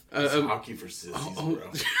It's hockey for sissies, bro.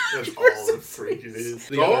 That's all the freak it is.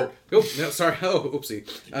 Oopsie.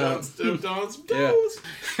 Stepped on some toes.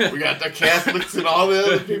 Yeah. We got the Catholics and all the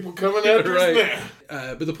other people coming after us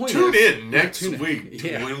now. But the point Tune is... in next week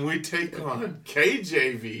when we take on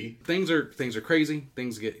KJV. Things are crazy.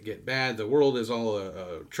 Things get bad. The world is all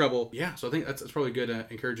trouble. Yeah, so I think that's probably a good,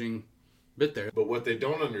 encouraging bit there. But what they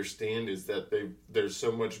don't understand is that there's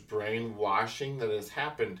so much brainwashing that has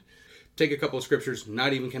happened. Take a couple of scriptures,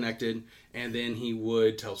 not even connected, and then he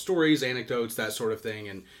would tell stories, anecdotes, that sort of thing,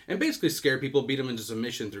 and basically scare people, beat them into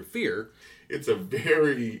submission through fear. It's a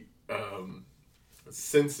very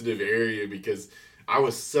sensitive area because I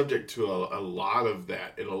was subject to a lot of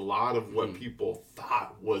that and a lot of what people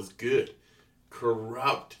thought was good.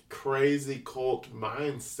 Corrupt, crazy cult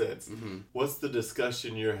mindsets. Mm-hmm. What's the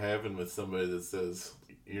discussion you're having with somebody that says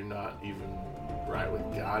you're not even right with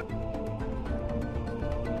God?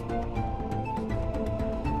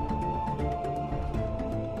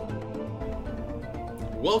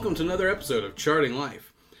 Welcome to another episode of Charting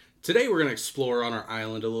Life. Today we're going to explore on our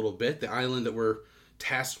island a little bit, the island that we're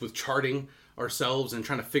tasked with charting ourselves and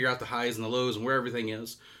trying to figure out the highs and the lows and where everything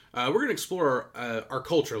is. We're going to explore our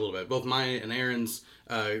culture a little bit, both my and Aaron's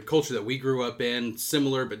culture that we grew up in,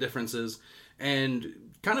 similar but differences,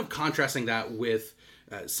 and kind of contrasting that with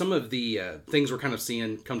some of the things we're kind of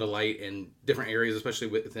seeing come to light in different areas, especially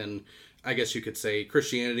within, I guess you could say,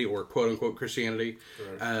 Christianity or quote-unquote Christianity.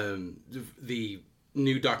 Right. The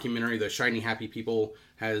new documentary, The Shiny Happy People,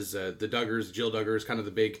 has the Duggars, Jill Duggars, kind of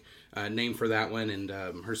the big name for that one, and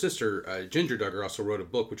her sister, Ginger Duggar, also wrote a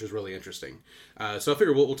book, which was really interesting. So I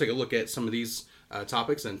figure we'll take a look at some of these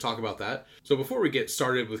topics and talk about that. So before we get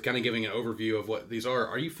started with kind of giving an overview of what these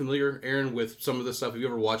are you familiar, Aaron, with some of this stuff? Have you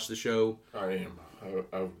ever watched the show? I am.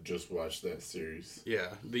 I've just watched that series.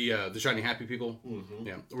 Yeah, the Shiny Happy People? Mm-hmm.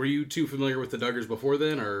 Yeah. Were you too familiar with the Duggars before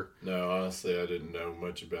then, or? No, honestly, I didn't know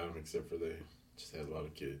much about them except for they just had a lot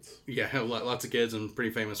of kids. Yeah, lots of kids and pretty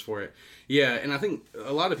famous for it. Yeah, and I think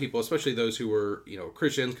a lot of people, especially those who were,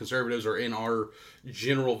 Christians, conservatives, or in our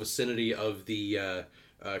general vicinity of the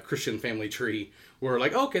Christian family tree, were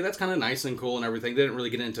like, okay, that's kind of nice and cool and everything. They didn't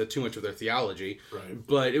really get into too much of their theology. Right.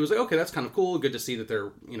 But it was like, okay, that's kind of cool. Good to see that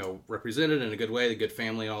they're, represented in a good way, a good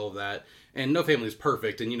family, all of that. And no family is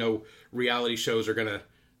perfect. And, reality shows are going to...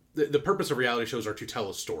 The purpose of reality shows are to tell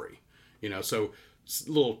a story. So...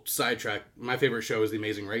 Little sidetrack. My favorite show is The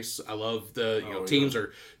Amazing Race. I love the teams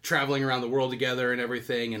are traveling around the world together and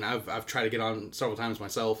everything. And I've tried to get on several times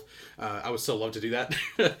myself. I would still love to do that.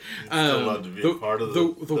 Still love to be a part of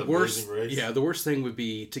the worst. Amazing Race. Yeah, the worst thing would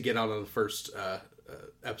be to get out on the first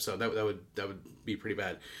episode. That would be pretty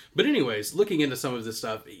bad. But anyways, looking into some of this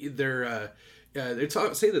stuff, they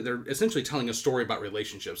say that they're essentially telling a story about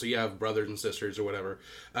relationships. So you have brothers and sisters or whatever,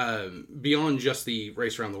 beyond just the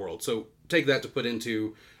race around the world. So take that to put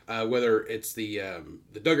into whether it's the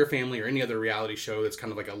Duggar family or any other reality show that's kind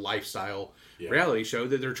of like a lifestyle reality show,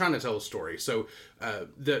 that they're trying to tell a story. So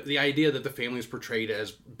the idea that the family is portrayed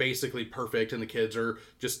as basically perfect and the kids are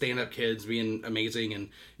just stand-up kids being amazing, and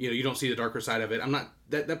you don't see the darker side of it. I'm not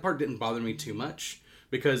that part didn't bother me too much,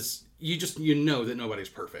 because you know that nobody's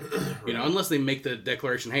perfect, right. Unless they make the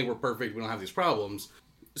declaration, hey, we're perfect, we don't have these problems.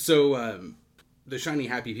 So the Shiny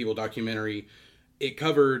Happy People documentary, it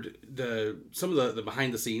covered some of the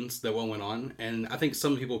behind the scenes that went on, and I think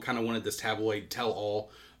some people kind of wanted this tabloid tell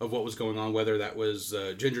all of what was going on, whether that was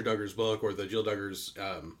Ginger Duggar's book or the Jill Duggar's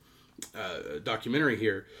documentary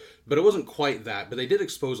here. But it wasn't quite that. But they did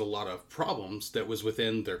expose a lot of problems that was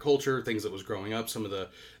within their culture, things that was growing up, some of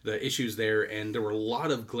the issues there. And there were a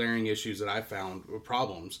lot of glaring issues that I found were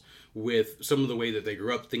problems with some of the way that they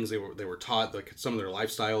grew up, things they were taught, like some of their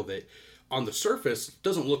lifestyle that on the surface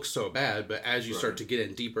doesn't look so bad. But as you start to get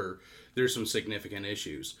in deeper, there's some significant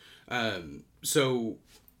issues. So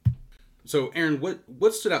Aaron,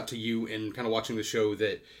 what stood out to you in kind of watching the show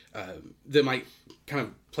that might kind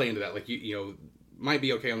of play into that? Like, might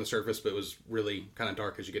be okay on the surface, but was really kind of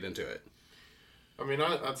dark as you get into it. I mean,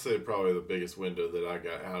 I'd say probably the biggest window that I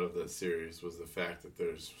got out of that series was the fact that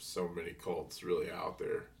there's so many cults really out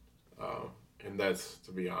there. And that's,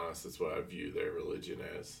 to be honest, that's what I view their religion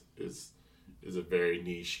as, is a very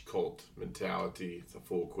niche cult mentality. It's a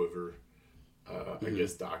full quiver, I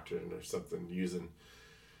guess, doctrine or something, using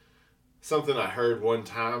something I heard one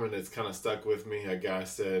time, and it's kind of stuck with me. A guy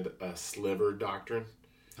said a sliver doctrine.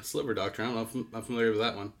 A sliver doctrine. I don't know if I'm familiar with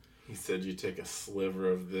that one. He said you take a sliver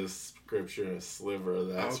of this scripture and a sliver of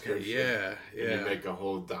that scripture. Yeah. And you make a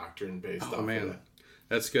whole doctrine based off of that.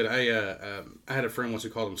 That's good. I had a friend once who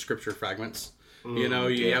called them scripture fragments.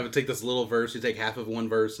 You have to take this little verse, you take half of one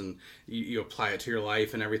verse, and you apply it to your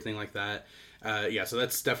life and everything like that. So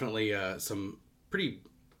that's definitely some pretty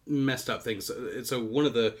messed up things. So one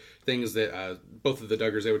of the things that both of the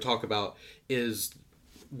Duggars they would talk about is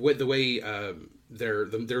the way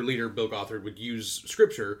their leader Bill Gothard would use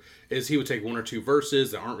scripture is he would take one or two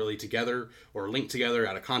verses that aren't really together or linked together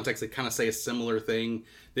out of context that kind of say a similar thing.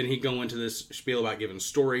 Then he'd go into this spiel about giving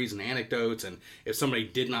stories and anecdotes, and if somebody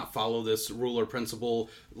did not follow this rule or principle,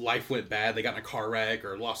 life went bad, they got in a car wreck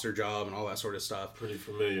or lost their job and all that sort of stuff. Pretty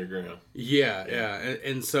familiar ground. Yeah.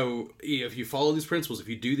 And so if you follow these principles, if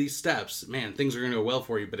you do these steps, man, things are going to go well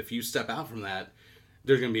for you. But if you step out from that,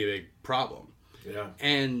 there's going to be a big problem. Yeah.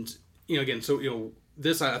 And, again, so,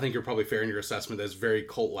 this, I think you're probably fair in your assessment that it's very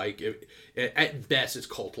cult-like. At best, it's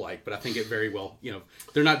cult-like, but I think it very well,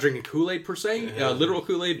 they're not drinking Kool-Aid per se, literal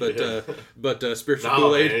Kool-Aid, but spiritual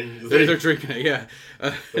Kool-Aid. They're drinking it, yeah.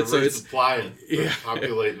 They're supplying,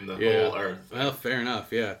 populating the whole earth. Well, fair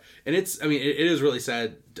enough, yeah. And it is really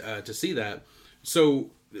sad to see that. So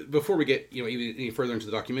before we get, even any further into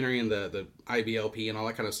the documentary and the IBLP and all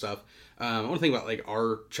that kind of stuff, I want to think about like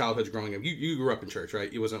our childhoods growing up. You grew up in church,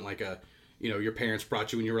 right? It wasn't like your parents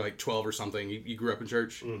brought you when you were like 12 or something. You grew up in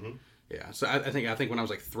church? Mm-hmm. Yeah. So I think when I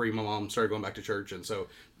was like 3, my mom started going back to church. And so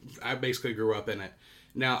I basically grew up in it.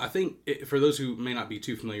 Now, I think for those who may not be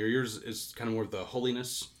too familiar, yours is kind of more of the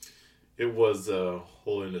Holiness. It was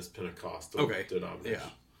Holiness Pentecostal denomination. Yeah.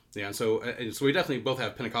 Yeah. And so we definitely both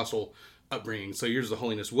have Pentecostal upbringing. So yours is the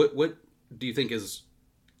Holiness. What do you think is,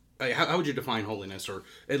 how would you define holiness? Or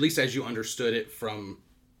at least as you understood it from,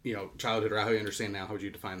 childhood, or how you understand now, how would you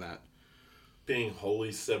define that? Being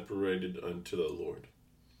wholly separated unto the Lord.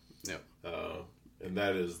 Yep. And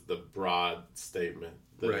that is the broad statement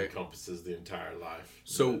that encompasses the entire life.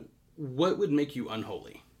 So what would make you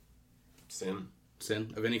unholy? Sin.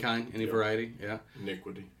 Sin of any kind, any variety, yeah.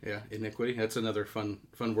 Iniquity. Yeah, iniquity. That's another fun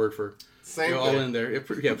word for same all in there.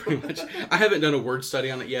 Pretty much. I haven't done a word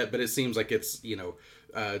study on it yet, but it seems like it's,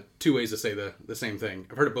 two ways to say the same thing.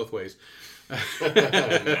 I've heard it both ways.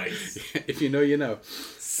 Nice. If you know, you know.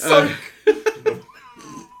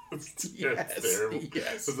 Yes, terrible.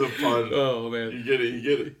 Yes. It's a pun. Oh man, you get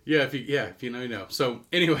it. Yeah, if you know, you know. So,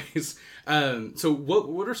 anyways, so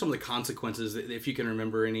what are some of the consequences, if you can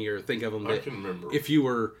remember any or think of them? I can remember. If you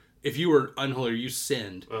were unholy or you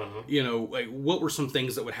sinned, like what were some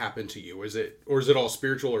things that would happen to you? Is it all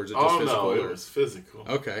spiritual or is it just physical? Oh no, it was physical.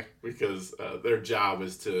 Okay, because their job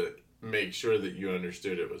is to make sure that you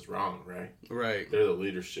understood it was wrong, right? Right. They're the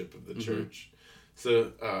leadership of the church.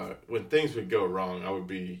 So when things would go wrong, I would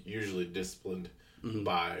be usually disciplined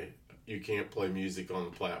by you can't play music on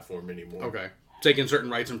the platform anymore. Okay, taking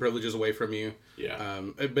certain rights and privileges away from you. Yeah.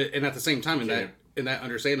 But at the same time, in that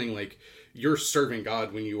understanding, like you're serving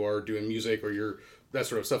God when you are doing music or you're that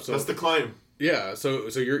sort of stuff. So that's the claim. Yeah. So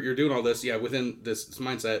you're doing all this, within this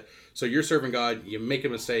mindset. So you're serving God. You make a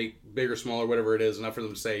mistake, big or small or whatever it is, enough for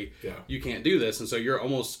them to say you can't do this, and so you're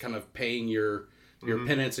almost kind of paying your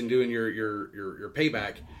penance and doing your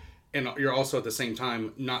payback, and you're also at the same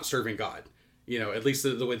time not serving God. At least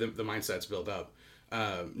the way the mindset's built up.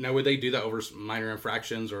 Now, would they do that over minor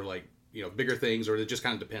infractions or like bigger things, or it just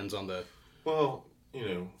kind of depends on the? Well,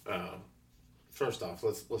 first off,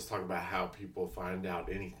 let's talk about how people find out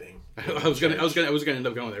anything. I was gonna end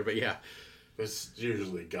up going there, but yeah, it's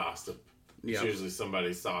usually gossip. Yeah. It's usually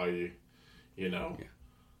somebody saw you,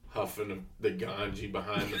 huffing the ganji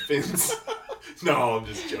behind the fence. No, I'm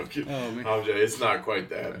just joking. Oh, man. I'm joking. It's not quite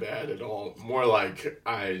that bad at all. More like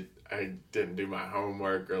I didn't do my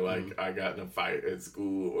homework, or like I got in a fight at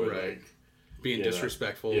school, or like being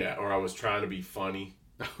disrespectful. Yeah, or I was trying to be funny.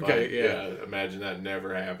 Okay, imagine that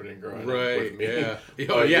never happening growing up with me. Yeah.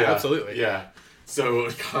 Oh, yeah, absolutely. Yeah. So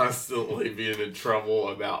constantly being in trouble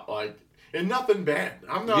about and nothing bad.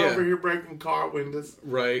 I'm not over here breaking car windows.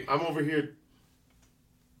 Right. I'm over here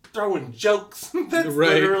throwing jokes. That's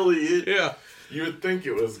literally it. Yeah. You would think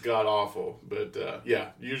it was god awful, but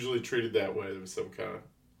usually treated that way. There was some kind of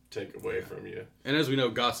take away from you. And as we know,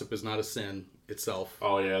 gossip is not a sin itself.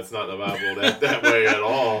 Oh yeah, it's not in the Bible that way at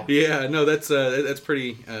all. Yeah, no, that's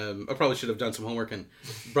pretty. I probably should have done some homework and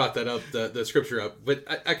brought that up, the scripture up. But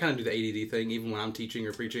I kind of do the ADD thing, even when I'm teaching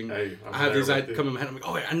or preaching. Hey, I have these come in my head. I'm like,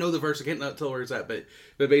 oh, I know the verse. I can't tell where it's at. But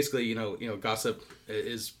basically, gossip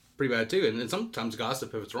is pretty bad too. And then sometimes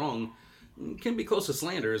gossip, if it's wrong, can be close to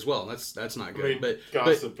slander as well. That's not good. But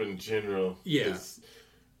gossip in general. Yeah.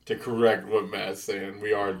 To correct what Matt's saying,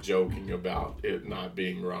 we are joking about it not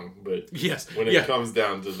being wrong, but when it comes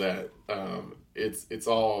down to that, it's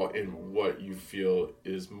all in what you feel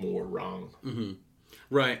is more wrong. Mm-hmm.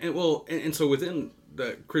 Right, and so within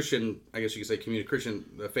the Christian, I guess you could say, community Christian,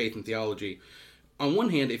 the faith and theology, on one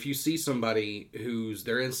hand, if you see somebody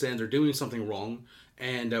they're in sin, they're doing something wrong,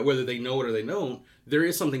 and whether they know it or they don't, there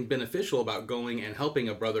is something beneficial about going and helping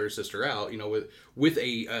a brother or sister out, with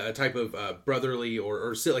a type of brotherly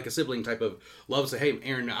or like a sibling type of love. Say, hey,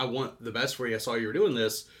 Aaron, I want the best for you. I saw you were doing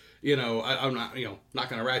this. I'm not, not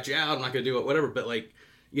going to rat you out. I'm not going to do it, whatever. But like,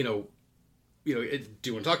 do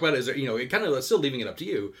you want to talk about it? Is there, it kind of still leaving it up to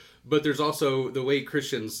you. But there's also the way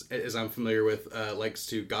Christians, as I'm familiar with, likes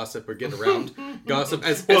to gossip or get around gossip.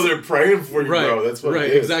 They're praying for you, right, bro. That's what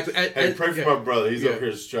right, it is. Exactly. Hey, pray for my brother. He's over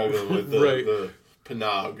here struggling with the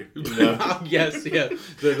Panog. Yes, yeah.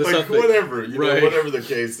 Like whatever, whatever the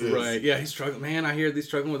case is. Right. Yeah, he's struggling. Man, I hear he's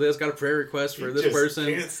struggling with this. Got a prayer request for this person.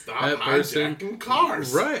 Can't stop that hijacking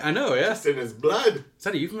cars. Right. I know. Yeah. It's in his blood. Is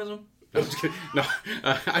that a euphemism? No, I'm just kidding. No,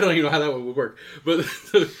 I don't even know how that would work. But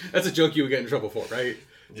that's a joke you would get in trouble for, right?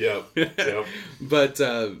 Yep. But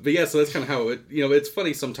yeah, so that's kind of how it. It's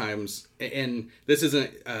funny sometimes, and this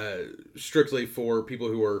isn't strictly for people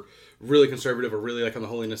who are really conservative or really like on the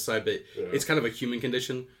holiness side, but it's kind of a human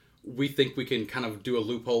condition. We think we can kind of do a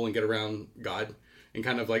loophole and get around God, and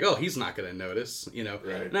kind of like, oh, he's not going to notice,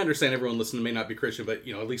 Right. And I understand everyone listening may not be Christian, but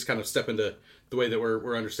at least kind of step into the way that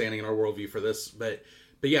we're understanding in our worldview for this, but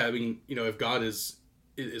yeah, I mean, if God is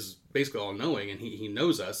basically all knowing and he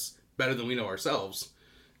knows us better than we know ourselves,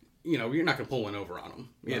 you're not going to pull one over on him,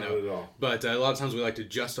 Not at all. But a lot of times we like to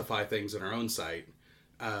justify things in our own sight,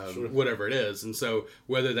 Sure. whatever it is. And so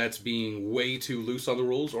whether that's being way too loose on the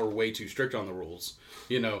rules or way too strict on the rules,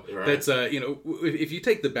 Right. that's, if you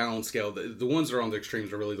take the balance scale, the ones that are on the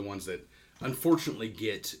extremes are really the ones that unfortunately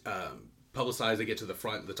get publicized. They get to the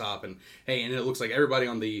front, the top, and and it looks like everybody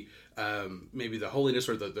on the maybe the holiness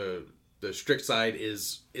or the strict side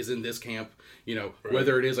is in this camp. Right.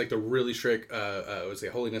 Whether it is like the really strict let's say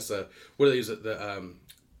holiness. What are they use it? The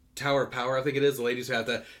Tower of Power, I think it is. The ladies who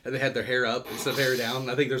they had their hair up instead of hair down.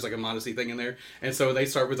 I think there's like a modesty thing in there, and so they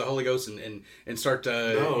start with the Holy Ghost and start.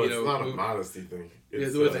 No, it's not a modesty thing.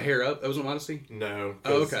 It's, with the hair up, that wasn't modesty. No.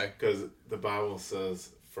 Oh, okay. Because the Bible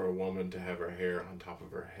says for a woman to have her hair on top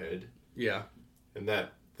of her head. Yeah. And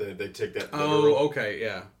that they take that. Oh, okay,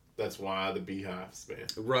 yeah. That's why the beehives, man.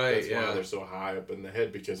 Right. That's why they're so high up in the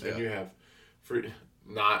head, because when you have fruit,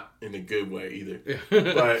 not in a good way either,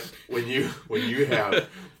 but when you have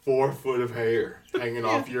 4 foot of hair hanging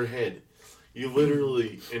off your head, you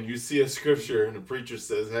literally, and you see a scripture and the preacher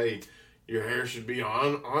says, "Hey, your hair should be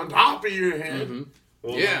on top of your head." Mm-hmm.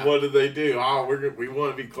 Well, then what do? Oh, we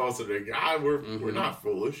want to be closer to God. We're not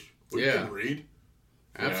foolish. We can read.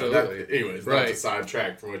 Absolutely. Anyways, not to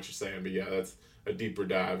sidetrack from what you're saying, but that's a deeper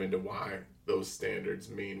dive into why those standards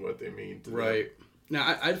mean what they mean to them.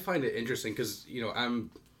 Now, I'd find it interesting because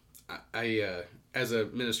I as a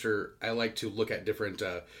minister, I like to look at different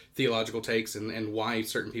theological takes and why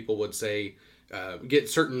certain people would say get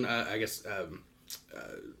certain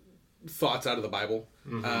thoughts out of the Bible.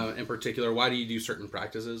 In particular, why do you do certain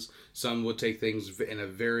practices? Some would take things in a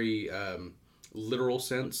very literal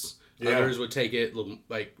sense. Others would take it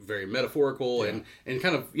like very metaphorical and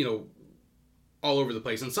kind of all over the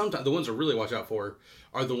place. And sometimes the ones to really watch out for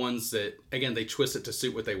are the ones that, again, they twist it to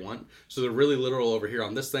suit what they want. So they're really literal over here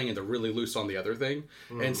on this thing and they're really loose on the other thing.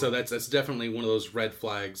 Mm-hmm. And so that's definitely one of those red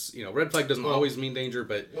flags. Red flag doesn't always mean danger,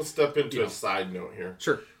 but we'll step into a side note here.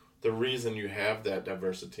 Sure. The reason you have that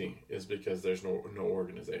diversity is because there's no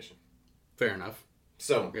organization. Fair enough.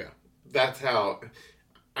 So that's how.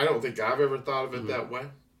 I don't think I've ever thought of it that way,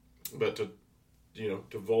 but to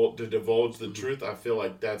divulge the truth, I feel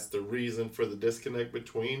like that's the reason for the disconnect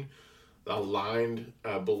between the aligned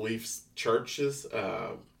beliefs churches,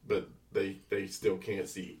 but they still can't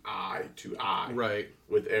see eye to eye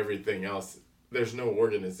with everything else. There's no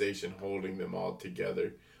organization holding them all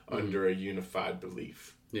together under a unified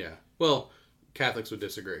belief. Yeah. Well, Catholics would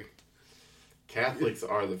disagree. Catholics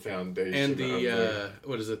are the foundation. And the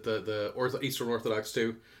the Eastern Orthodox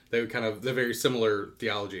too. They're very similar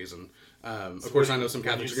theologies, and of course I know some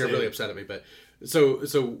Catholics are going to really upset at me, but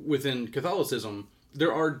so within Catholicism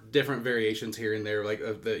there are different variations here and there, like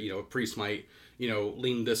a priest might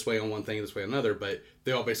lean this way on one thing, this way on another, but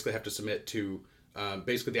they all basically have to submit to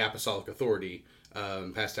basically the apostolic authority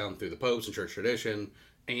passed down through the popes and church tradition.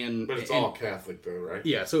 But it's all Catholic though, right?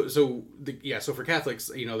 Yeah. So for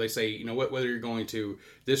Catholics, they say, whether you're going to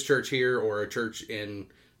this church here or a church in,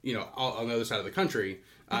 on the other side of the country,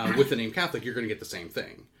 with the name Catholic, you're going to get the same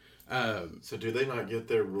thing. So do they not get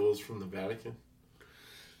their rules from the Vatican?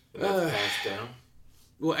 That's passed down?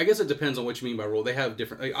 Well, I guess it depends on what you mean by rule. They have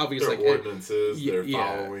different, obviously, their ordinances, they're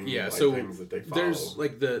following, so things that they follow. There's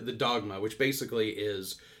the dogma, which basically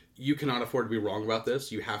is you cannot afford to be wrong about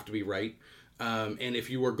this. You have to be right. And if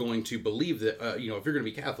you are going to believe that, if you're going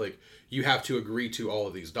to be Catholic, you have to agree to all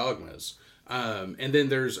of these dogmas. And then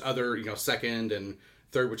there's other, second and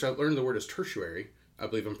third, which I learned the word is tertiary. I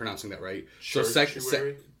believe I'm pronouncing that right.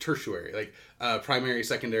 Tertiary? Tertiary, like primary,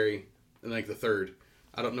 secondary, and like the third.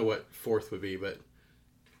 I don't know what fourth would be, but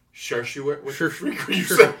Tertiary? What sure.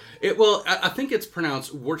 Well, I think it's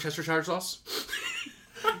pronounced Worcestershire sauce.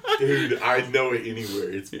 Dude, I know it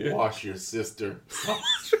anywhere. It's wash your sister.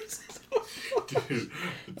 Dude,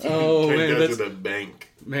 oh take man, that to the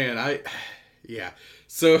bank. Man,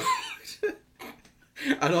 So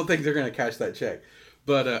I don't think they're gonna cash that check.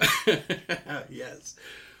 But yes,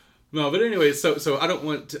 no. But anyway, so I don't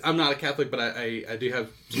want to. I'm not a Catholic, but I do have.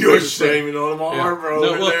 You're shaming on them all, bro.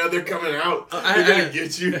 No, they're coming out. They're gonna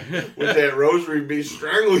get you with that rosary beef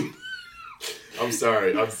strangling. I'm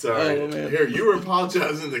sorry. Oh, Here, you were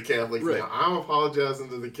apologizing to Catholics. Right. Now I'm apologizing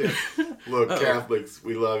to the Catholics. Look, Catholics,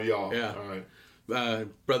 we love y'all. Yeah. All right.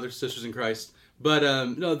 Brothers, sisters in Christ. But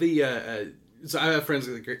no, so I have friends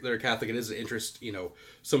that are Catholic. It is an interest,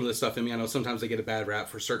 some of the stuff in me. I know sometimes they get a bad rap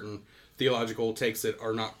for certain theological takes that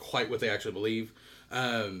are not quite what they actually believe.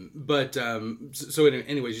 So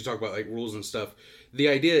anyways, you talk about like rules and stuff. The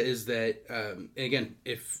idea is that, and again,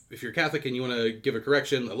 if you're Catholic and you want to give a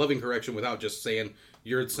loving correction without just saying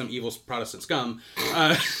you're some evil Protestant scum,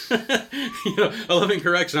 a loving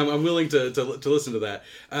correction, I'm willing to listen to that,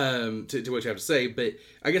 to what you have to say. But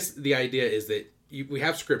I guess the idea is that we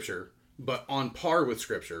have Scripture. But on par with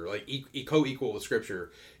Scripture, like co-equal with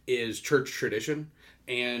Scripture, is church tradition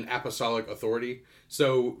and apostolic authority.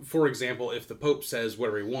 So, for example, if the Pope says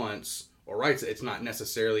whatever he wants or writes it, it's not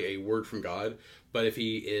necessarily a word from God. But if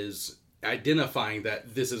he is identifying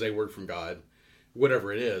that this is a word from God,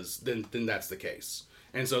 whatever it is, then that's the case.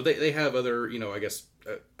 And so they have other, I guess,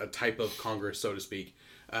 a type of Congress, so to speak,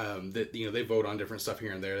 that, they vote on different stuff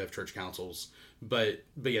here and there. They have church councils. But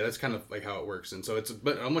yeah, that's kind of like how it works. And so it's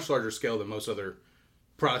but on a much larger scale than most other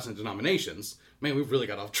Protestant denominations. Man, we've really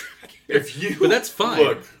got off track here. But that's fine.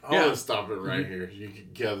 Look, I want to stop it right here. You can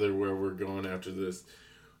gather where we're going after this.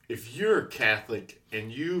 If you're a Catholic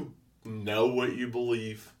and you know what you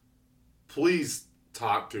believe, please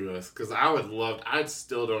talk to us. Because I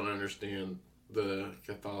still don't understand the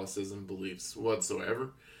Catholicism beliefs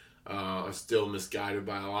whatsoever. I'm still misguided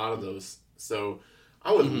by a lot of those. So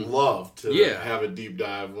I would love to have a deep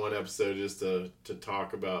dive, one episode just to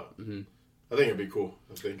talk about. Mm-hmm. I think it'd be cool.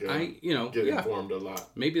 I think get informed a lot.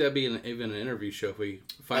 Maybe that'd be even an interview show if we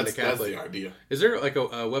find a Catholic. That's the idea. Is there like a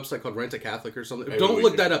website called Rent a Catholic or something? Don't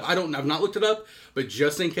look that up. I've not looked it up, but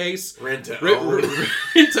just in case. Rent to own.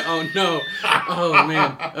 Rent to own. No. Oh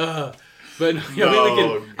man. But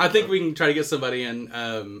I think we can try to get somebody in.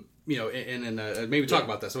 And maybe talk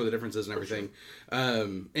about that, some of the differences and everything. Sure.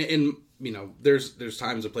 There's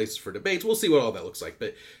times and places for debates. We'll see what all that looks like.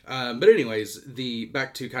 But anyways,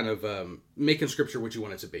 back to kind of making Scripture what you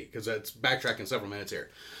want it to be, because that's backtracking several minutes here.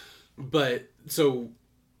 But so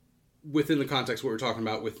within the context of what we're talking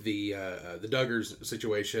about with the Duggars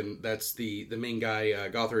situation, that's the main guy,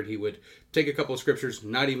 Gothard. He would take a couple of scriptures,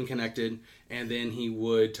 not even connected, and then he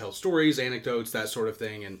would tell stories, anecdotes, that sort of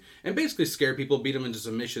thing, and basically scare people, beat them into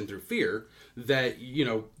submission through fear that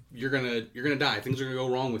you're gonna die, things are gonna go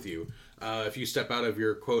wrong with you if you step out of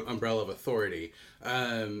your quote umbrella of authority.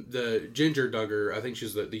 The Ginger Duggar, I think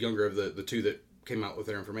she's the younger of the two that came out with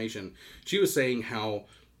their information. She was saying how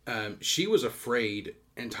she was afraid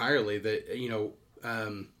entirely that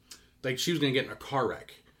like she was going to get in a car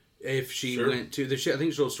wreck if she went to I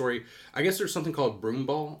think she told a story. I guess there's something called broom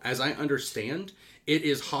ball. As I understand, it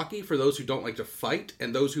is hockey for those who don't like to fight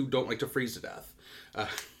and those who don't like to freeze to death.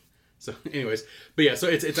 So anyways, but yeah, so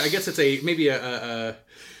it's I guess it's maybe a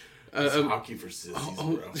hockey for sissies,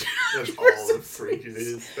 bro. That's all the freak it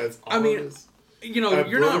is. That's all it is.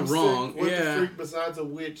 You're not wrong. What the freak besides a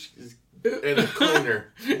witch is and a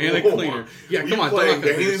cleaner. Yeah, come on. Playing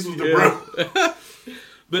games with the bro.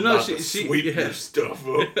 But no, she sweep your stuff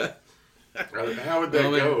up. How would that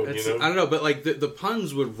go? I don't know, but like the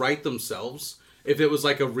puns would write themselves if it was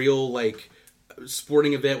like a real like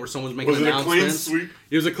sporting event where someone's making announcements. Was it a clean sweep?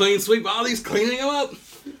 It was a clean sweep. Oh, he's cleaning them up.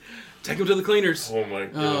 Take them to the cleaners. Oh my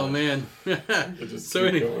god. Oh man. So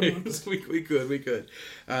anyways, we could.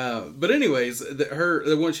 But anyways,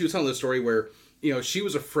 the one she was telling the story where she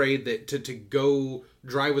was afraid that to go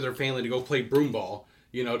drive with her family to go play broom ball,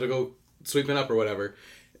 to go sweeping up or whatever,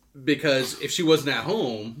 because if she wasn't at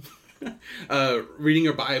home reading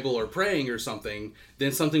her Bible or praying or something,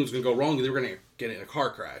 then something was going to go wrong and they were going to get in a car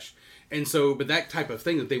crash. And so, but that type of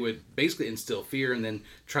thing that they would basically instill fear and then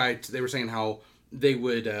they were saying how they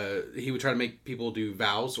would, he would try to make people do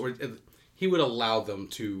vows, or he would allow them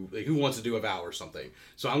to, like, who wants to do a vow or something.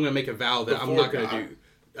 So I'm going to make a vow that I'm not going to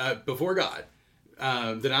do before God,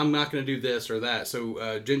 that I'm not going to do this or that.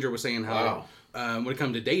 So Ginger was saying how when it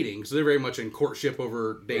comes to dating, so they're very much in courtship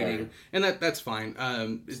over dating, and that's fine.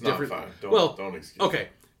 It's different. Not fine. Don't excuse. Okay,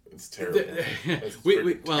 it's terrible. It's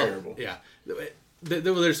terrible. Yeah.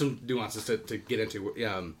 There's some nuances to get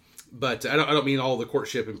into. But I don't mean all the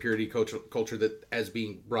courtship and purity culture that as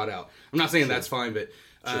being brought out. I'm not saying that's fine, but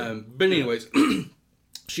anyways,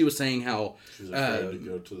 she was saying how she's afraid to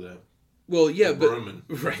go to that. Well, yeah, but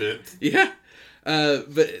right, bit. Yeah,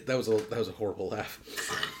 but that was a horrible laugh.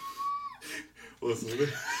 Listen,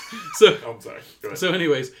 so I'm sorry. Go ahead. So,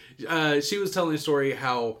 anyways, she was telling a story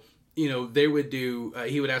how they would do.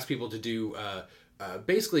 He would ask people to do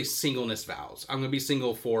basically singleness vows. I'm going to be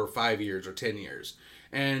single for 5 years or 10 years.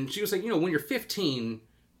 And she was like, when you're 15,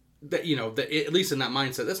 that at least in that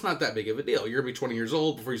mindset, that's not that big of a deal. You're gonna be 20 years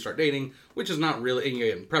old before you start dating, which is not really, and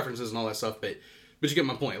you get preferences and all that stuff. But you get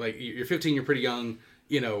my point. Like, you're 15, you're pretty young.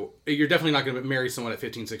 You're definitely not going to marry someone at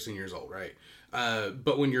 15, 16 years old, right?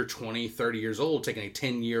 But when you're 20, 30 years old, taking a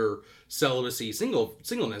 10-year celibacy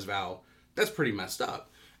singleness vow, that's pretty messed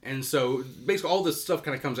up. And so basically all this stuff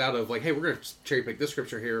kind of comes out of like, hey, we're going to cherry pick this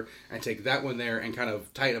scripture here and take that one there and kind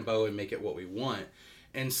of tighten a bow and make it what we want.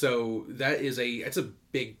 And so it's a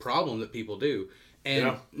big problem that people do.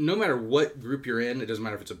 And no matter what group you're in, it doesn't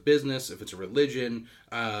matter if it's a business, if it's a religion,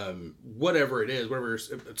 whatever it is, whatever it's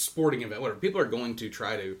a sporting event, whatever, people are going to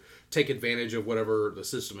try to take advantage of whatever the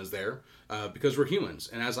system is there, because we're humans.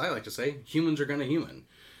 And as I like to say, humans are going to human.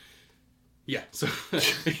 Yeah, so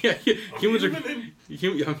humans are.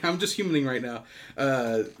 I'm just humaning right now.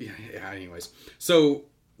 Anyways, so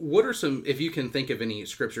what are some, if you can think of any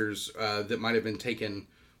scriptures that might have been taken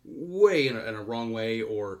way in a wrong way,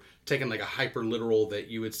 or taken like a hyper literal that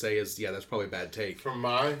you would say is that's probably a bad take from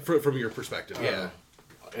your perspective?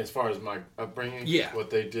 As far as my upbringing, what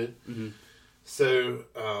they did. Mm-hmm. So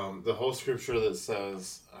the whole scripture that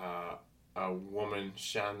says a woman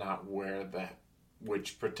shall not wear that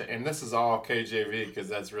which and this is all KJV because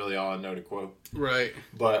that's really all I know to quote. Right.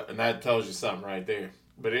 And that tells you something right there.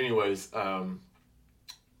 But anyways, a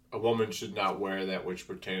woman should not wear that which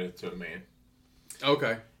pertaineth to a man.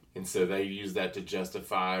 Okay. And so they use that to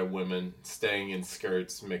justify women staying in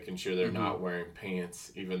skirts, making sure they're not wearing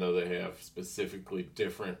pants, even though they have specifically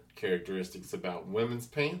different characteristics about women's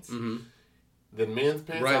pants than men's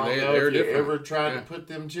pants. Right, I don't know if you ever tried to put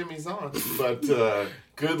them jimmies on, but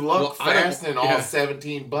good luck fastening all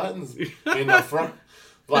 17 buttons in the front.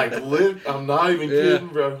 Like, I'm not even kidding,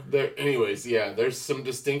 bro. Anyways, there's some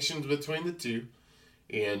distinctions between the two.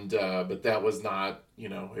 And, but that was not,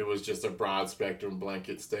 it was just a broad spectrum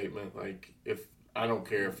blanket statement. Like, I don't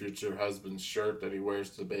care if it's your husband's shirt that he wears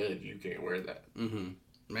to bed, you can't wear that. Mm-hmm.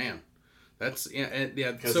 Man, that's,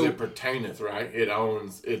 because it pertaineth, right?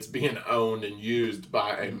 It's being owned and used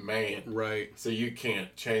by a man. Right. So you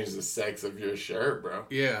can't change the sex of your shirt, bro.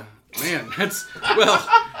 Yeah. Man, that's,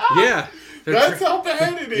 yeah. That's how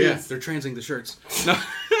bad it is. Yeah, they're transing the shirts. No.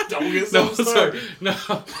 Don't get so started. No.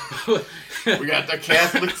 We got the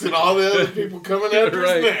Catholics and all the other people coming after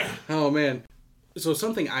us now. Oh, man. So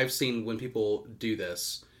something I've seen when people do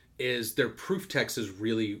this is their proof text is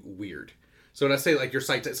really weird. So when I say like your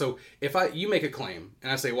site, so if you make a claim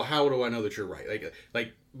and I say, well, how do I know that you're right?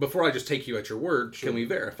 Like before I just take you at your word, can we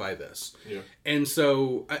verify this? Yeah. And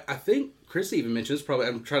so I think Chris even mentioned this, probably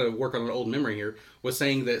I'm trying to work on an old memory here, was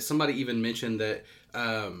saying that somebody even mentioned that,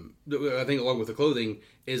 I think along with the clothing,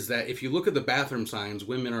 is that if you look at the bathroom signs,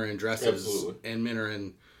 women are in dresses and men are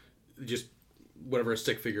in just whatever a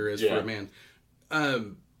stick figure is for a man.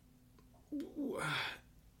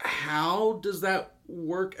 How does that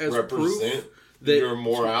work as proof that your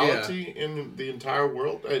morality in the entire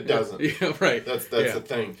world? It doesn't. Yeah, right. That's the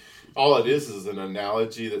thing. All it is an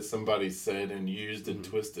analogy that somebody said and used and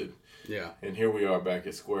twisted. Yeah. And here we are back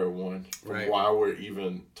at square one from why we're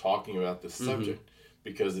even talking about this subject.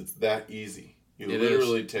 Because it's that easy. You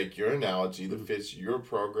literally take your analogy that fits your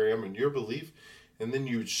program and your belief, and then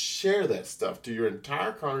you share that stuff to your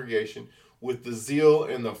entire congregation with the zeal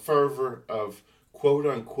and the fervor of quote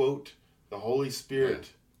unquote the Holy Spirit.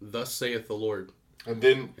 Yeah. Thus saith the Lord. And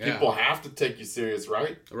then people have to take you serious,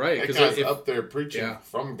 right? Right. That guy's up there preaching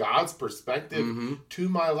from God's perspective to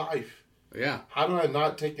my life. Yeah. How do I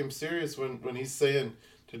not take him serious when he's saying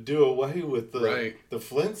to do away with the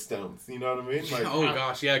Flintstones? You know what I mean? Like,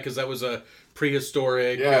 gosh, yeah, because that was a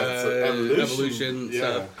prehistoric evolution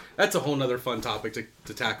stuff. That's a whole nother fun topic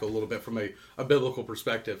to tackle a little bit from a biblical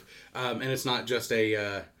perspective. And it's not just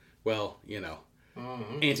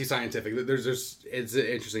anti-scientific. It's an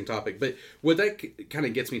interesting topic. But what that kind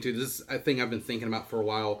of gets me to, this is a thing I've been thinking about for a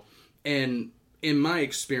while. And in my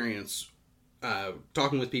experience,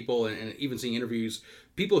 talking with people and even seeing interviews,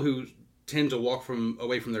 people who tend to walk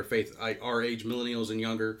away from their faith, like our age, millennials and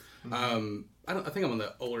younger. I think I'm on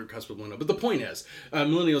the older cusp of millennial, but the point is,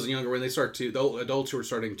 millennials and younger, when they the adults who are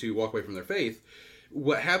starting to walk away from their faith,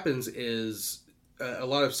 what happens is a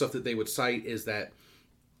lot of stuff that they would cite is that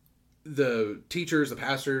the teachers, the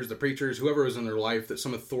pastors, the preachers, whoever was in their life, that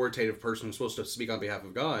some authoritative person who's supposed to speak on behalf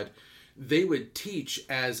of God, they would teach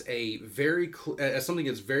as something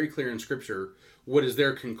that's very clear in Scripture what is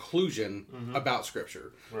their conclusion about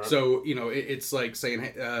Scripture. Right. So, it's like saying,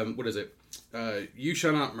 what is it? You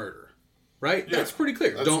shall not murder. Right? Yeah. That's pretty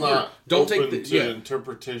clear. That's don't take the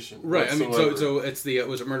interpretation. Right. Whatsoever. I mean, so it's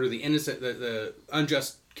was it murder, the innocent, the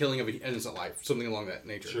unjust killing of an innocent life, something along that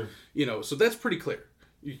nature. Sure. So that's pretty clear.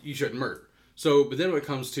 You shouldn't murder. So, but then when it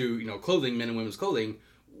comes to, clothing, men and women's clothing,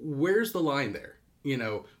 where's the line there?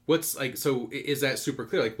 What's like, so is that super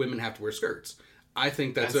clear? Like, women have to wear skirts. I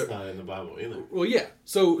think that's not in the Bible either. Well, yeah.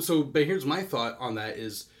 So, but here's my thought on that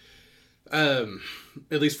is, at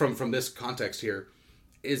least from this context here,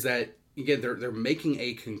 is that, again, they're making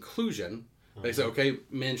a conclusion. They say, okay,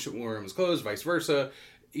 men shouldn't wear women's clothes, vice versa,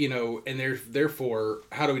 and therefore,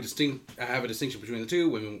 how do we have a distinction between the two?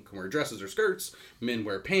 Women can wear dresses or skirts, men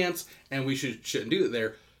wear pants, and we shouldn't do it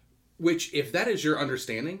there. Which, if that is your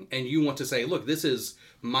understanding, and you want to say, look, this is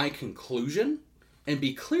my conclusion, and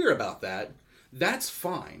be clear about that, that's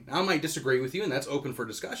fine. I might disagree with you, and that's open for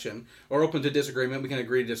discussion, or open to disagreement. We can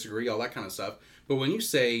agree to disagree, all that kind of stuff. But when you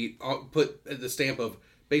say, put the stamp of,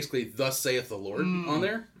 basically, thus saith the Lord on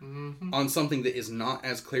there, on something that is not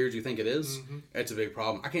as clear as you think it is, it's a big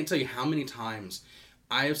problem. I can't tell you how many times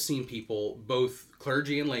I have seen people, both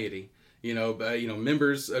clergy and laity,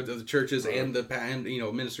 members of the churches and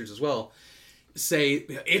ministers as well, say,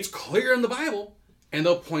 it's clear in the Bible, and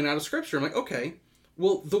they'll point out a scripture. I'm like, okay,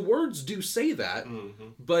 well, the words do say that,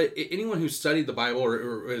 but anyone who's studied the Bible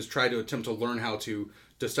or has tried to attempt to learn how to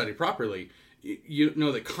study properly, you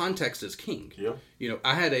know that context is king. Yeah.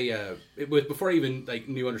 I had before I even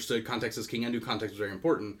understood context is king, I knew context was very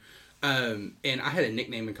important. And I had a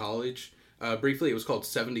nickname in college. Briefly, it was called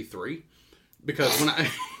 73, because when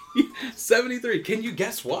 73. Can you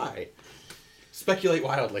guess why? Speculate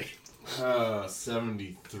wildly.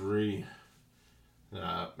 73.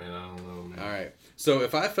 Nah, man, I don't know, man. All right. So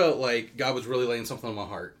if I felt like God was really laying something on my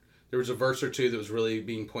heart, there was a verse or two that was really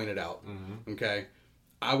being pointed out. Okay.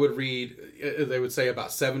 I would read, they would say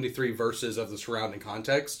about 73 verses of the surrounding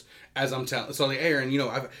context as I'm telling. So, like, Aaron,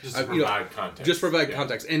 provide context. Just provide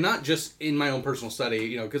context. And not just in my own personal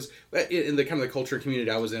study, because in the kind of the culture and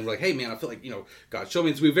community I was in, we're like, hey, man, I feel like, God showed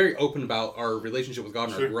me. So we're very open about our relationship with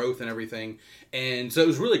God and our growth and everything. And so it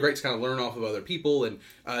was really great to kind of learn off of other people and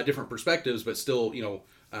different perspectives, but still,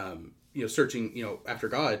 searching, after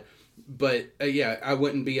God. But, I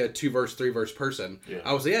wouldn't be a 2-verse, 3-verse person. Yeah.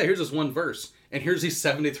 I would say, here's this one verse. And here's these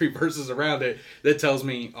 73 verses around it that tells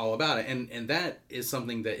me all about it. And that is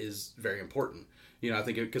something that is very important. I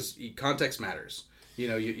think because context matters.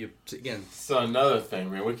 You again. So another thing,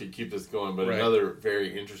 man, we could keep this going, but another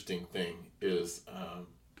very interesting thing is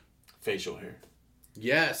facial hair.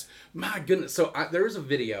 Yes. My goodness. So there was a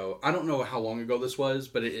video, I don't know how long ago this was,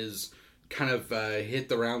 but it is kind of hit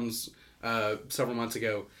the rounds several months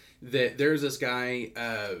ago. That there's this guy,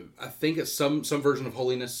 I think it's some version of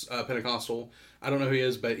Holiness Pentecostal. I don't know who he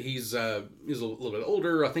is, but he's a little bit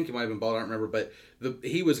older. I think he might have been bald. I don't remember, but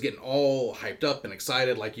he was getting all hyped up and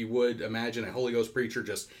excited, like you would imagine a Holy Ghost preacher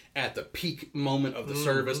just at the peak moment of the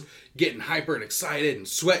service, getting hyper and excited and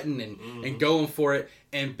sweating and going for it.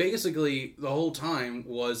 And basically, the whole time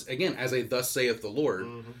was, again, as a thus saith the Lord,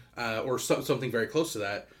 or something very close to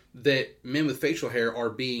that. That men with facial hair are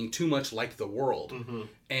being too much like the world.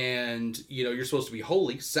 And, you're supposed to be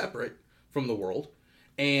holy, separate from the world.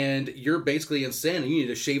 And you're basically in sin, and you need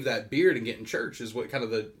to shave that beard and get in church, is what kind of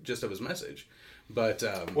the gist of his message. But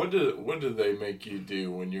what do they make you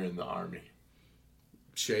do when you're in the army?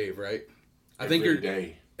 Shave, right? Every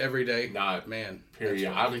day. Every day? Not, man.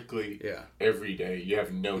 Periodically. Yeah. Every day. You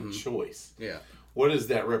have no choice. Yeah. What does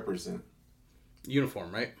that represent?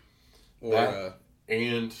 Uniform, right? Or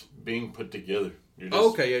and being put together.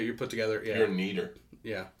 You're put together. Yeah. You're neater.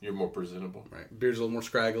 Yeah. You're more presentable. Right. Beard's a little more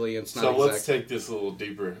scraggly and snotty. So let's take this a little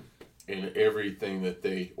deeper in everything that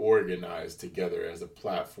they organize together as a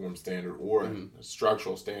platform standard or a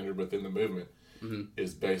structural standard within the movement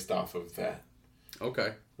is based off of that.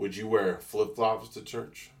 Okay. Would you wear flip-flops to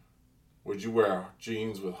church? Would you wear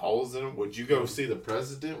jeans with holes in them? Would you go see the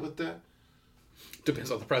president with that?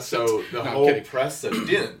 Depends on the precedent. So the whole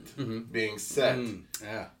precedent being set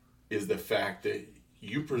is the fact that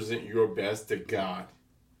you present your best to God.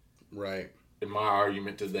 Right. And my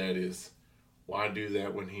argument to that is, why do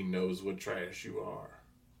that when he knows what trash you are?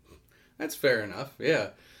 That's fair enough. Yeah.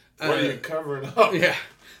 What are you covering up? Yeah.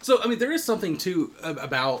 So, I mean, there is something, too,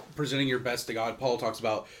 about presenting your best to God. Paul talks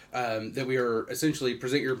about that we are essentially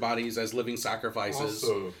present your bodies as living sacrifices.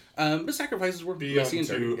 Also, but sacrifices were messy and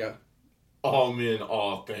dirty. Yeah. All men,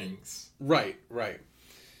 all things. Right.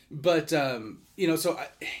 But, so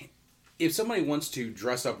if somebody wants to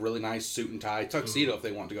dress up really nice, suit and tie, tuxedo if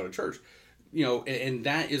they want to go to church, and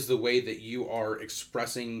that is the way that you are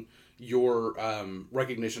expressing your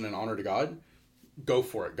recognition and honor to God, go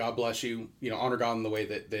for it. God bless you. Honor God in the way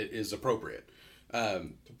that is appropriate.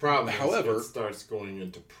 The problem however, is it starts going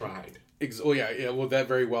into pride. Well, that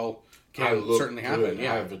very well can certainly happen.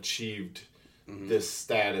 Yeah. I've achieved this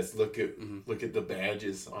status. Look at the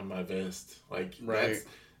badges on my vest. Like,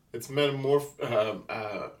 it's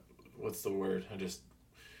what's the word?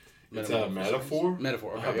 It's a metaphor?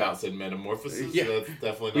 Metaphor. Okay, I about said metamorphosis. Yeah. That's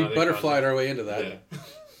definitely not we butterflied our way into that. Yeah.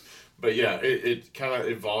 But yeah, it kind of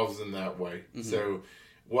evolves in that way. So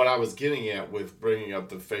what I was getting at with bringing up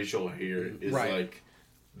the facial hair is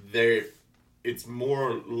it's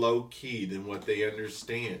more low key than what they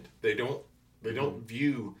understand. They don't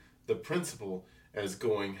view the principle as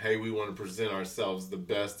going, hey, we want to present ourselves the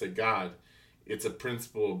best to God. It's a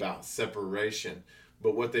principle about separation.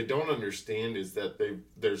 But what they don't understand is that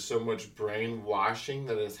there's so much brainwashing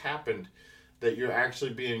that has happened that you're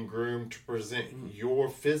actually being groomed to present your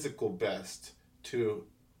physical best to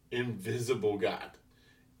invisible God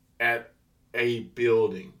at a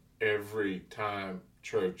building every time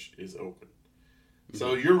church is open.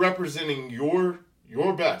 So you're representing your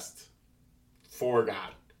best for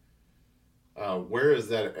God. Where is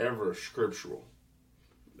that ever scriptural?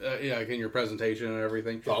 In your presentation and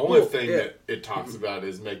everything. The only thing that it talks about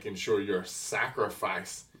is making sure your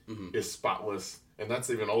sacrifice is spotless. And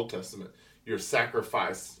that's even Old Testament. Your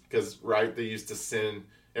sacrifice, because, they used to sin.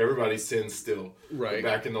 Everybody sins still. Right. But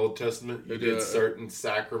back in the Old Testament, you did certain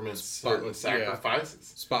sacraments, certain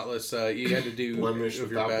sacrifices. Yeah. Spotless. You had to do blemish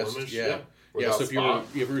without your best. Blemish. Yeah. So if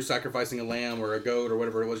you were sacrificing a lamb or a goat or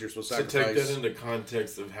whatever it was you're supposed to sacrifice. So take that into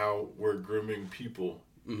context of how we're grooming people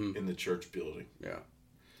in the church building. Yeah.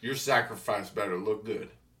 Your sacrifice better look good,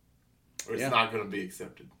 or it's not going to be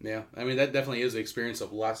accepted. Yeah, I mean, that definitely is the experience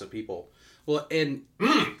of lots of people. Well, and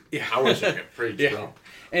I wish I could preach, bro.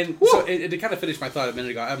 And so, to kind of finish my thought a minute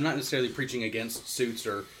ago, I'm not necessarily preaching against suits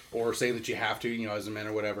or saying that you have to, as a man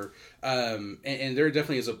or whatever. And there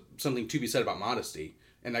definitely is something to be said about modesty,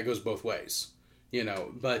 and that goes both ways,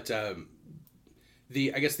 But I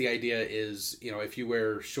guess the idea is, if you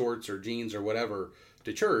wear shorts or jeans or whatever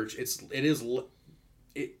to church, it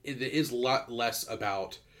is a lot less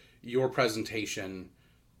about your presentation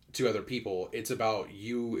to other people. It's about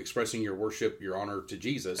you expressing your worship, your honor to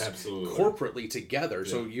Jesus, absolutely, corporately together.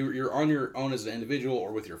 Yeah. So you're on your own as an individual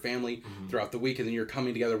or with your family throughout the week, and then you're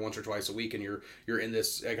coming together once or twice a week, and you're in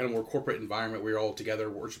this kind of more corporate environment where you're all together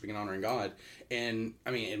worshiping and honoring God. And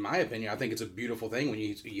I mean, in my opinion, I think it's a beautiful thing when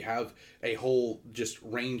you have a whole just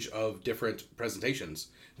range of different presentations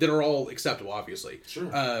that are all acceptable, obviously. Sure.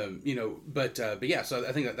 But yeah, so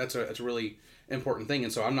I think that's a really important thing,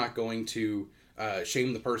 and so I'm not going to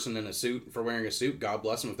shame the person in a suit for wearing a suit. God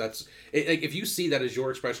bless them. If you see that as your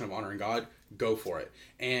expression of honoring God, go for it.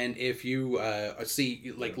 And if you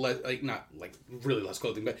see not like really less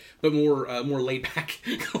clothing, but more laid back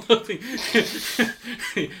clothing.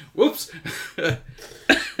 Whoops.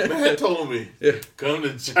 Man told me come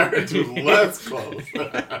to church with less clothes.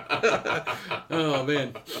 Oh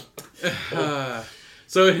man.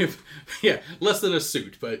 So less than a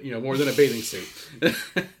suit, but more than a bathing suit.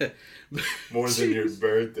 More than your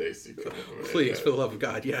birthday suit. Please, for the love of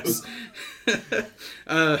God, yes.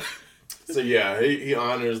 So yeah, he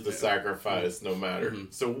honors the sacrifice no matter.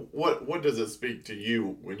 So what does it speak to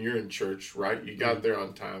you when you're in church, right? You got there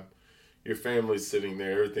on time. Your family's sitting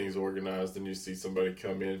there, everything's organized, and you see somebody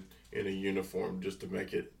come in a uniform just to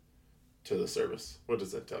make it to the service. What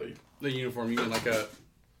does that tell you? The uniform, you mean like a...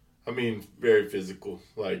 I mean, very physical.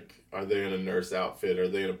 Like, are they in a nurse outfit? Are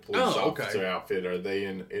they in a police officer outfit? Are they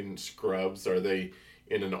in scrubs? Are they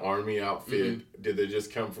in an army outfit? Did they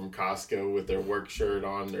just come from Costco with their work shirt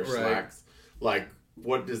on, their slacks? Like,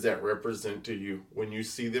 what does that represent to you? When you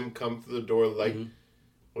see them come through the door late,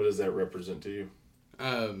 what does that represent to you?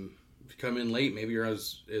 If you come in late, maybe you're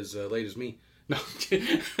as late as me. No,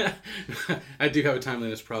 I do have a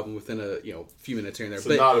timeliness problem within a few minutes here and there.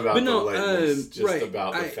 So not about the no, lateness, just right,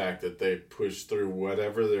 about the fact that they push through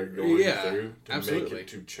whatever they're going through to absolutely. make it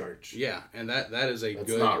to church. Yeah, and that's That's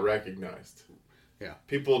good. not recognized. Yeah,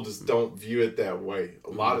 people just don't view it that way.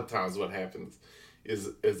 A lot of times, what happens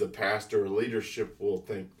is a pastor or leadership will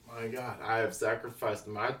think, "My God, I have sacrificed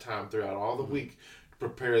my time throughout all the week to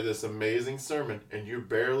prepare this amazing sermon, and you're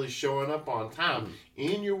barely showing up on time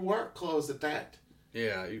in your work clothes at that."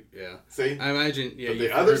 Yeah. See, I imagine. Yeah, but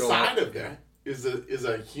the other side of that is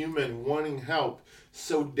a human wanting help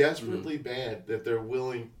so desperately bad that they're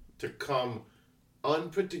willing to come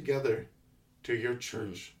unput together to your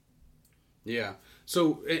church. Yeah.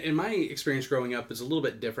 So in my experience growing up, it's a little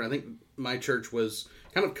bit different. I think my church was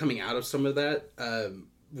kind of coming out of some of that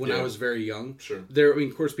when I was very young. Sure.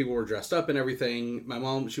 Of course, people were dressed up and everything. My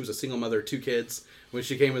mom, she was a single mother of 2 kids when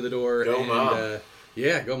she came to the door. Go mom.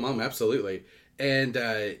 Yeah, go mom, absolutely. And,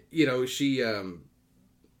 she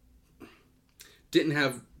didn't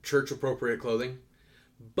have church-appropriate clothing.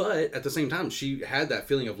 But at the same time, she had that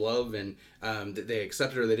feeling of love, and they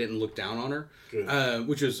accepted her. They didn't look down on her,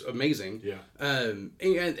 which was amazing. Yeah. And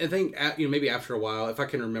I think maybe after a while, if I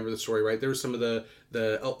can remember the story right, there were some of the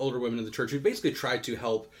older women in the church who basically tried to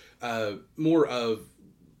help more of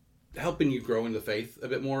helping you grow in the faith a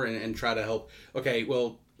bit more, and try to help. Okay,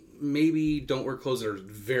 well, maybe don't wear clothes that are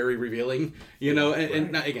very revealing,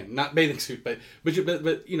 and not bathing suit, but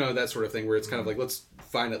that sort of thing where it's kind of like, let's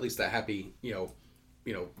find at least that happy,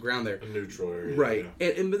 ground there. A neutral area. Right.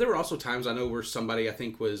 Yeah. But there were also times I know where somebody I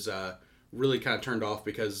think was really kind of turned off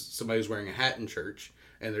because somebody was wearing a hat in church,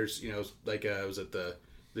 and there's, was it the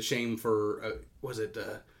shame for, was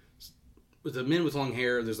with the men with long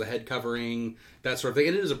hair, there's the head covering, that sort of thing.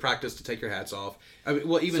 And it is a practice to take your hats off. I mean,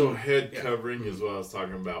 well, even so head covering is what I was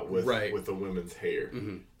talking about with the women's hair.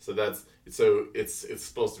 Mm-hmm. So it's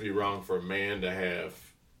supposed to be wrong for a man to have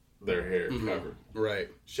their hair covered. Right.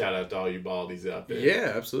 Shout out to all you baldies out there.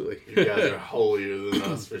 Yeah, absolutely. You guys are holier than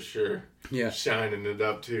us for sure. Yeah. Shining it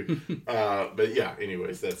up too. But yeah,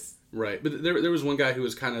 anyways, that's... Right. But there was one guy who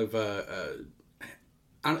was kind of...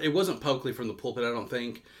 it wasn't publicly from the pulpit, I don't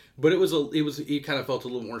think. But he kind of felt a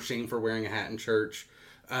little more shame for wearing a hat in church.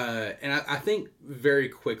 And I think very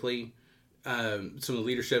quickly, some of the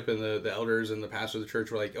leadership and the elders and the pastor of the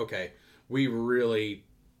church were like, okay, we really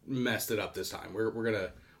messed it up this time.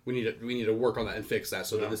 We need to work on that and fix that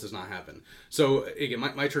so that this does not happen. So again,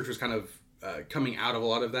 my church was kind of coming out of a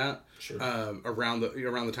lot of that around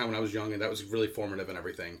the time when I was young, and that was really formative and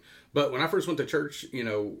everything. But when I first went to church,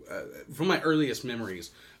 from my earliest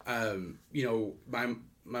memories,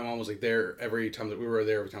 my mom was like there every time that we were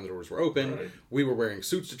there, every time the doors were open. Right. We were wearing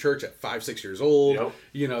suits to church at 5-6 years old.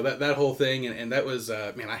 Yep. That whole thing, and that was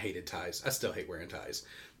I hated ties. I still hate wearing ties.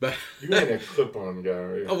 But you ain't a clip-on guy,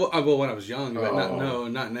 right? Well, when I was young, but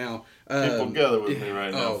not now. People gather with me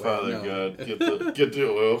right now, Father God. Get the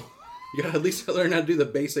oil. You gotta at least learn how to do the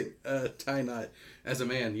basic tie knot as a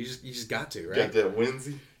man. You just got to, right? Got that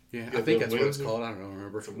Windsor? Yeah, I think that's what it's called. I don't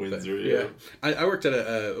remember. It's a Windsor, yeah. I worked at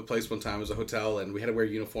a place one time. It was a hotel, and we had to wear a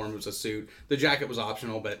uniform. It was a suit. The jacket was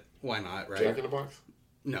optional, but why not, right? Jack in the Box?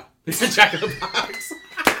 No. Jack in the Box.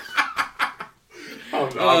 I'm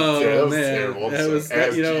terrible. That was, I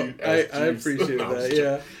appreciate that,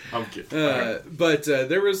 yeah. I'm kidding. But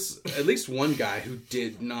there was at least one guy who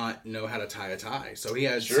did not know how to tie a tie. So he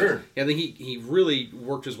had... Sure. I think he really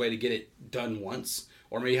worked his way to get it done once.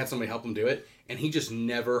 Or maybe he had somebody help him do it. And he just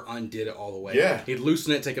never undid it all the way. Yeah. He'd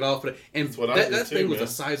loosen it, take it off. That thing was the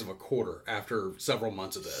size of a quarter after several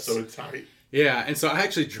months of this. So tight. Yeah, and so I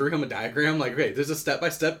actually drew him a diagram, like, okay, there's a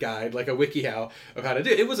step-by-step guide, like a WikiHow of how to do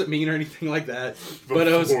it. It wasn't mean or anything like that. But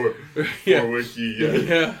I was... Wiki,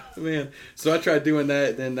 yeah, man. So I tried doing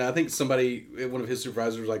that, and I think one of his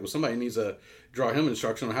supervisors was like, well, somebody needs to draw him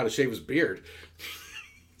instruction on how to shave his beard.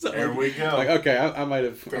 So there we go. Like, okay, I might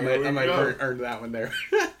have earned that one there.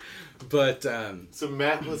 But... so,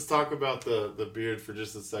 Matt, let's talk about the beard for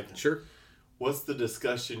just a second. Sure. What's the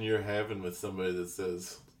discussion you're having with somebody that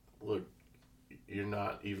says, look, you're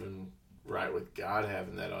not even right with God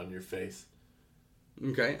having that on your face?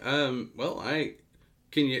 Okay. Okay,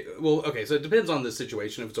 so it depends on the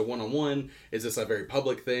situation. If it's a one-on-one, is this a very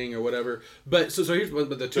public thing or whatever? But so here's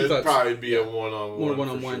the two thoughts. It'd probably be a one-on-one.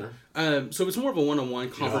 One-on-one. Sure. So it's more of a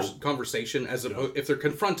one-on-one conversation as opposed if they're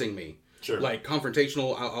confronting me. Sure. Like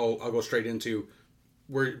confrontational, I'll go straight into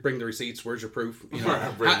bring the receipts. Where's your proof? Bring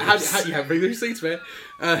the receipts, man.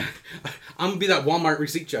 I'm gonna be that Walmart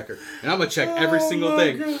receipt checker, and I'm gonna check every single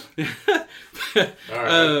thing. All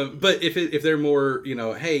right. But if they're more,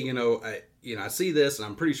 hey, I see this, and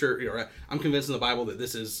I'm pretty sure, I'm convinced in the Bible that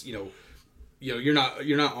this is, you're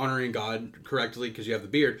not honoring God correctly because you have the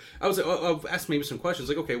beard. I'll ask maybe some questions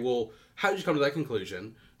like, okay, well, how did you come to that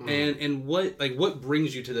conclusion? And what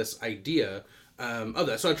brings you to this idea of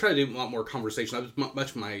that? So I try to do a lot more conversation. That was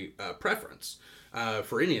much my preference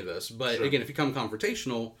for any of this. But again, if you come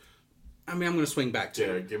confrontational, I mean, I'm going to swing back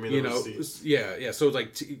to give me the receipts. Yeah. So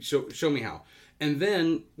like, show me how. And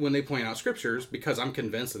then when they point out scriptures, because I'm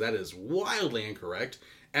convinced that is wildly incorrect.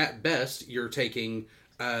 At best, you're taking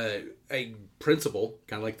a principle,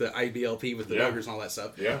 kind of like the IBLP with the Duggars and all that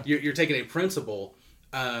stuff. Yeah. You're taking a principle,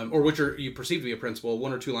 or what you perceive to be a principle,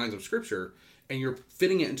 one or two lines of scripture, and you're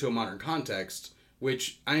fitting it into a modern context,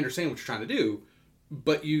 which I understand what you're trying to do,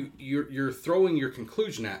 but you're throwing your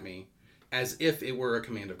conclusion at me as if it were a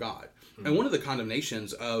command of God. Mm-hmm. And one of the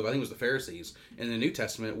condemnations of, I think it was the Pharisees in the New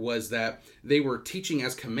Testament, was that they were teaching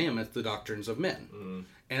as commandments the doctrines of men. Mm-hmm.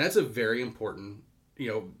 And that's a very important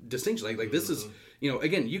distinction. Like this is,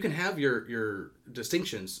 again, you can have your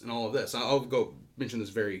distinctions in all of this. I'll go mention this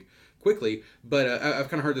very quickly, but I've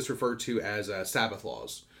kind of heard this referred to as Sabbath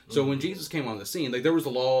laws. So when Jesus came on the scene, like there was the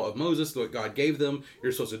law of Moses, what God gave them.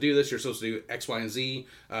 You're supposed to do this. You're supposed to do X, Y, and Z.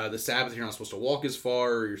 The Sabbath, you're not supposed to walk as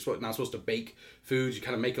far. Or you're not supposed to bake foods. You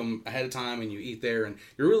kind of make them ahead of time and you eat there. And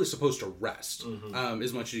you're really supposed to rest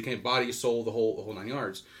as much as you can. Body, soul, the whole 9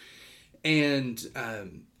 yards. And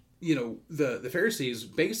the Pharisees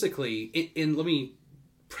basically, and let me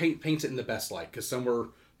paint it in the best light, because some were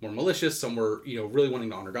more malicious, some were really wanting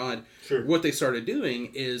to honor God. Sure. What they started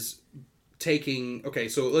doing is taking,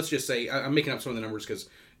 so let's just say, I'm making up some of the numbers because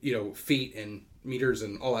feet and meters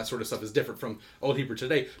and all that sort of stuff is different from Old Hebrew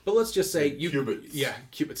today, but let's just say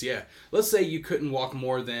cubits, let's say you couldn't walk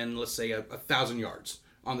more than, let's say, 1,000 yards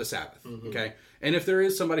on the Sabbath. Okay, and if there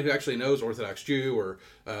is somebody who actually knows, Orthodox Jew or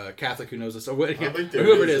Catholic who knows this, or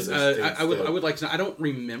whoever it is, I would like to know. I don't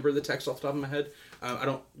remember the text off the top of my head. I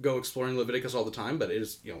don't go exploring Leviticus all the time, but it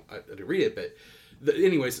is, I do read it. But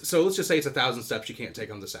anyways, so let's just say it's 1,000 steps you can't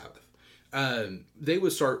take on the Sabbath. They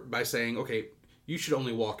would start by saying, okay, you should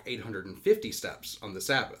only walk 850 steps on the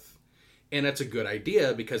Sabbath. And that's a good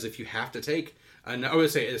idea, because if you have to take, I would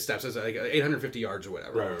say steps, as like 850 yards or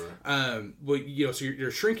whatever. Right. So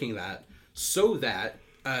you're shrinking that so that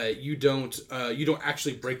you don't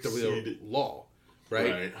actually break the real law,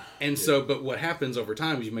 right? And so, but what happens over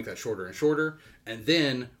time is you make that shorter and shorter, and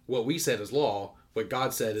then what we said is law, what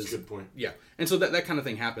God said is... That's a good point. Yeah. And so that kind of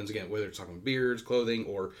thing happens, again, whether it's talking beards, clothing,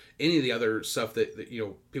 or any of the other stuff that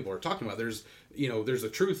people are talking about. There's the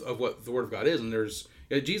truth of what the Word of God is, and there's...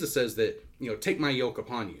 Jesus says that, take my yoke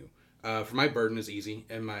upon you. For my burden is easy,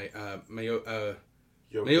 and my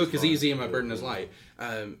yoke is easy, and my burden is light.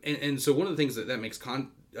 And so one of the things that makes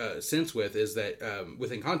sense with is that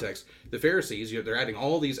within context, the Pharisees, they're adding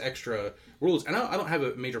all these extra rules. And I don't have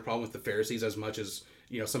a major problem with the Pharisees as much as...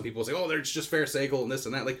 some people say, they're just pharisaical and this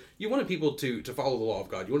and that. Like, you wanted people to follow the law of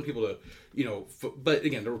God. You wanted people to, but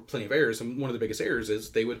again, there were plenty of errors. And one of the biggest errors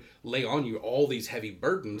is they would lay on you all these heavy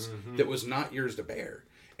burdens that was not yours to bear.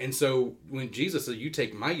 And so when Jesus said, you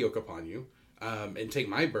take my yoke upon you, and take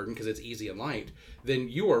my burden because it's easy and light, then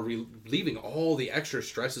you are relieving all the extra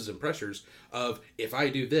stresses and pressures of, if I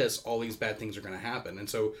do this, all these bad things are going to happen. And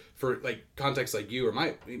so for like contexts like you or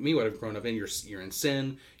me would have grown up in, you're in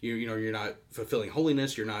sin, you're not fulfilling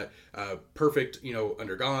holiness, you're not perfect,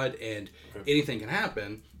 under God, and anything can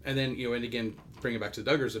happen. And then, and again, bring it back to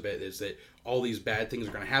the Duggars a bit, is that all these bad things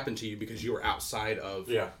are going to happen to you because you are outside of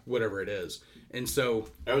whatever it is. And so...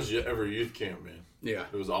 That was every youth camp, man. Yeah.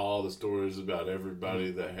 It was all the stories about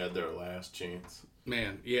everybody that had their last chance.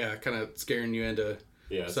 Man, yeah, kind of scaring you into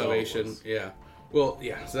salvation. Yeah. Well,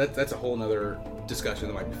 yeah, so that's a whole nother discussion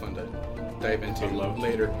that might be fun to dive into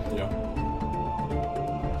later. Yeah.